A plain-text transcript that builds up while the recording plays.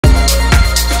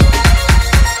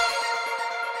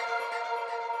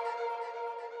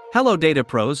Hello Data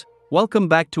Pros, welcome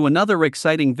back to another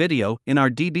exciting video in our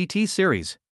DBT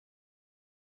series.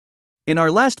 In our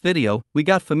last video, we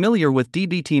got familiar with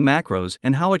DBT macros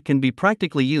and how it can be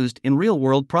practically used in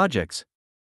real-world projects.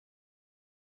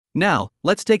 Now,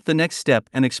 let's take the next step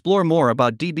and explore more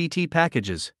about DBT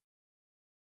packages.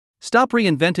 Stop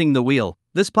reinventing the wheel.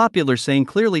 This popular saying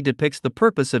clearly depicts the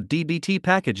purpose of DBT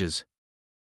packages.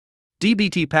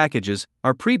 Dbt packages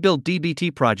are pre-built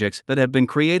DBT projects that have been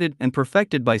created and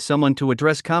perfected by someone to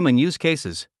address common use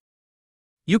cases.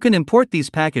 You can import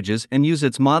these packages and use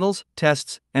its models,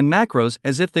 tests, and macros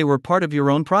as if they were part of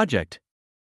your own project.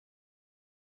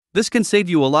 This can save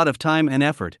you a lot of time and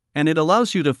effort, and it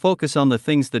allows you to focus on the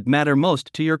things that matter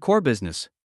most to your core business.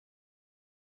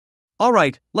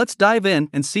 Alright, let's dive in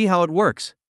and see how it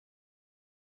works.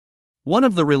 One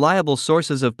of the reliable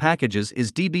sources of packages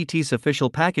is DBT's official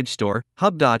package store,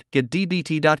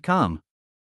 hub.getdbt.com.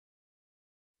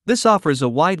 This offers a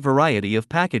wide variety of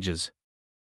packages.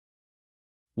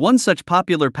 One such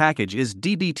popular package is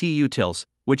dbt-utils,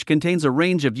 which contains a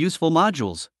range of useful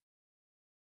modules.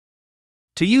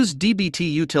 To use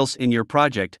dbt-utils in your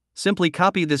project, simply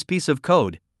copy this piece of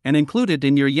code and include it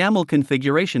in your YAML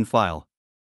configuration file.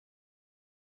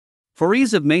 For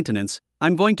ease of maintenance,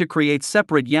 I'm going to create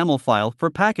separate YAML file for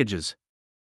packages.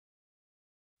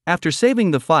 After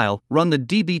saving the file, run the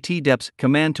dbt-deps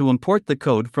command to import the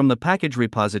code from the package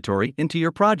repository into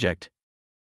your project.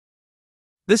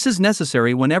 This is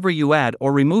necessary whenever you add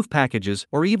or remove packages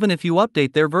or even if you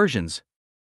update their versions.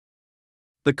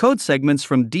 The code segments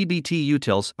from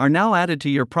dbt-utils are now added to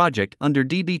your project under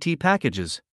dbt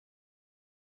packages.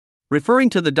 Referring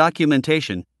to the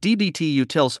documentation,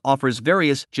 dbt-utils offers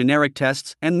various generic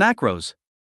tests and macros.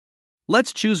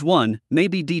 Let's choose one,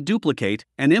 maybe deduplicate,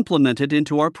 and implement it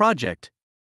into our project.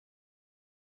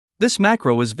 This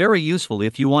macro is very useful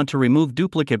if you want to remove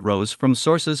duplicate rows from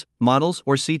sources, models,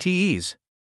 or CTEs.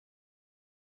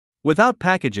 Without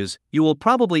packages, you will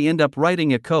probably end up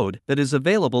writing a code that is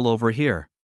available over here.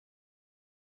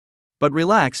 But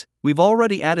relax, we've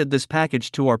already added this package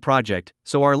to our project,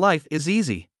 so our life is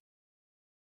easy.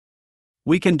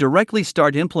 We can directly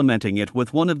start implementing it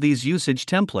with one of these usage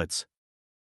templates.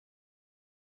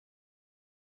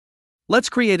 Let's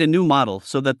create a new model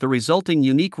so that the resulting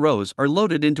unique rows are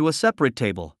loaded into a separate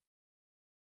table.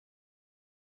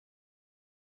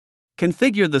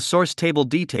 Configure the source table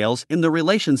details in the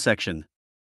relation section.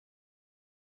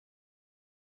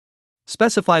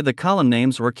 Specify the column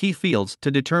names or key fields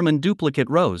to determine duplicate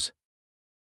rows.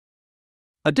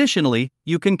 Additionally,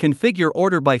 you can configure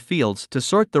order by fields to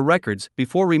sort the records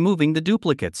before removing the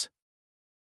duplicates.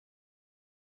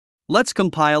 Let's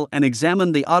compile and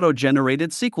examine the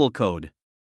auto-generated SQL code.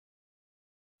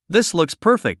 This looks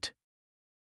perfect.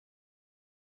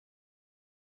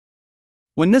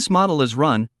 When this model is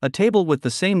run, a table with the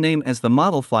same name as the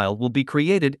model file will be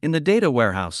created in the data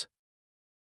warehouse.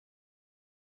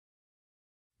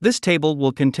 This table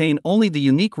will contain only the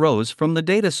unique rows from the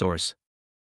data source.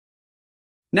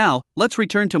 Now, let's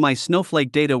return to my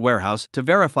Snowflake data warehouse to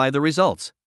verify the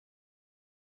results.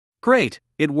 Great,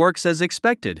 it works as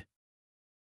expected.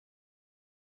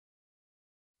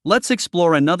 Let's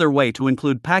explore another way to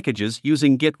include packages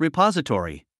using Git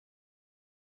repository.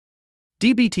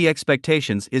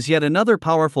 dbt-expectations is yet another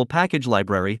powerful package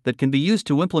library that can be used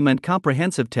to implement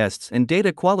comprehensive tests and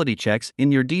data quality checks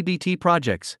in your DBT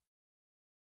projects.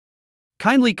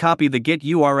 Kindly copy the Git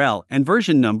URL and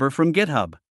version number from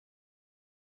GitHub.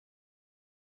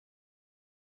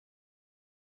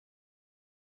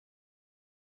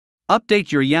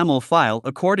 Update your YAML file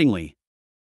accordingly.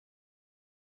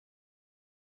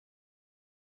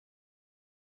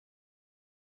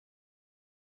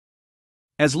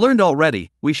 As learned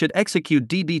already, we should execute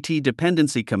dbt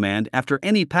dependency command after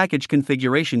any package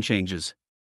configuration changes.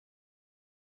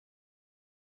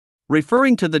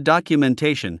 Referring to the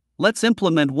documentation, let's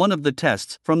implement one of the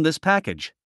tests from this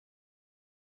package.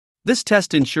 This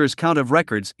test ensures count of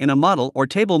records in a model or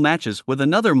table matches with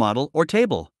another model or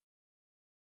table.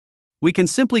 We can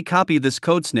simply copy this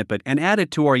code snippet and add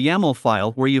it to our YAML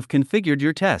file where you've configured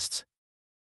your tests.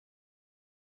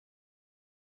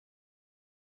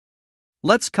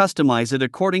 Let's customize it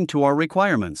according to our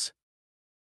requirements.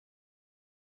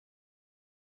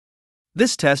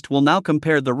 This test will now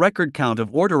compare the record count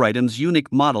of order items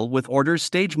unique model with orders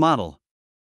stage model.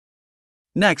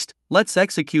 Next, let's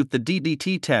execute the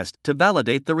dbt test to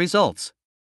validate the results.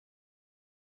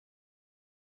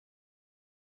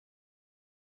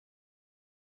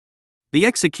 The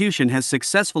execution has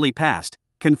successfully passed,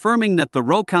 confirming that the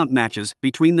row count matches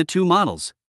between the two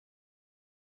models.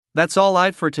 That's all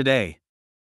I've for today.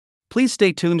 Please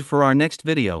stay tuned for our next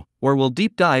video, where we'll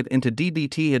deep dive into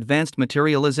DBT advanced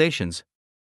materializations.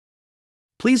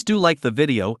 Please do like the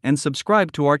video and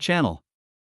subscribe to our channel.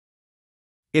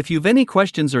 If you've any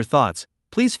questions or thoughts,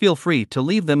 please feel free to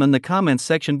leave them in the comments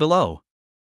section below.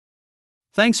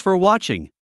 Thanks for watching.